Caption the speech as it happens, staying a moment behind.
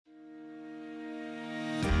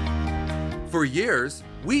For years,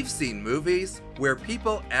 we've seen movies where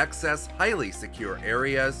people access highly secure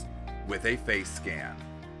areas with a face scan.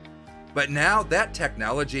 But now that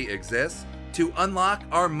technology exists to unlock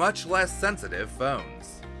our much less sensitive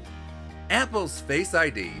phones. Apple's Face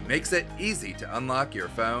ID makes it easy to unlock your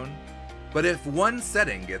phone, but if one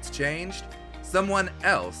setting gets changed, someone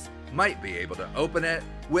else might be able to open it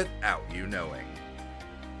without you knowing.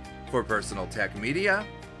 For Personal Tech Media,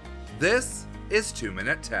 this is 2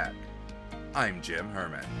 Minute Tech. I'm Jim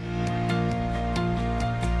Herman.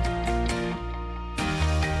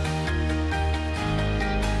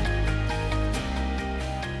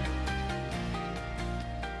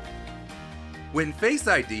 When Face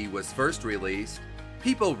ID was first released,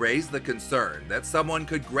 people raised the concern that someone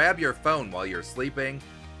could grab your phone while you're sleeping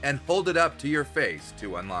and hold it up to your face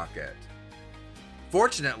to unlock it.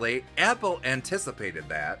 Fortunately, Apple anticipated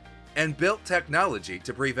that and built technology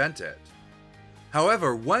to prevent it.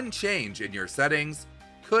 However, one change in your settings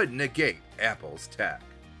could negate Apple's tech.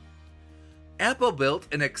 Apple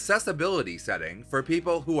built an accessibility setting for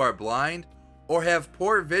people who are blind or have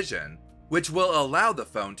poor vision, which will allow the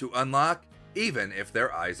phone to unlock even if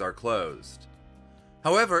their eyes are closed.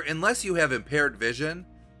 However, unless you have impaired vision,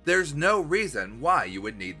 there's no reason why you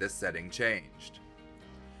would need this setting changed.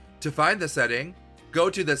 To find the setting, go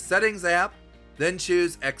to the Settings app, then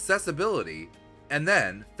choose Accessibility, and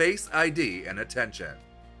then Face ID and Attention.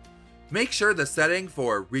 Make sure the setting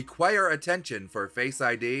for Require Attention for Face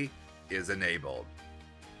ID is enabled.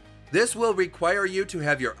 This will require you to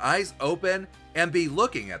have your eyes open and be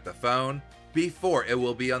looking at the phone before it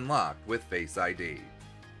will be unlocked with Face ID.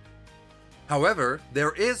 However,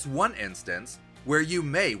 there is one instance where you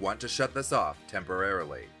may want to shut this off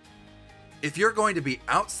temporarily. If you're going to be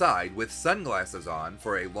outside with sunglasses on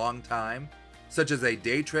for a long time, such as a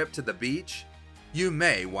day trip to the beach, you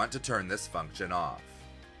may want to turn this function off.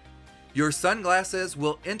 Your sunglasses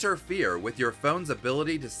will interfere with your phone's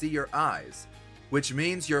ability to see your eyes, which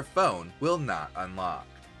means your phone will not unlock.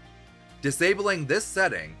 Disabling this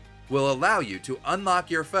setting will allow you to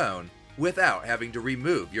unlock your phone without having to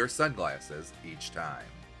remove your sunglasses each time.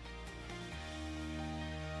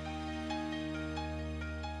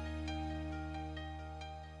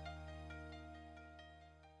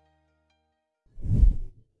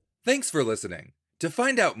 Thanks for listening. To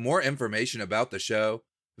find out more information about the show,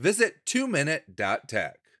 visit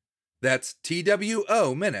 2minute.tech. That's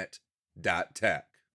TWO minute.tech.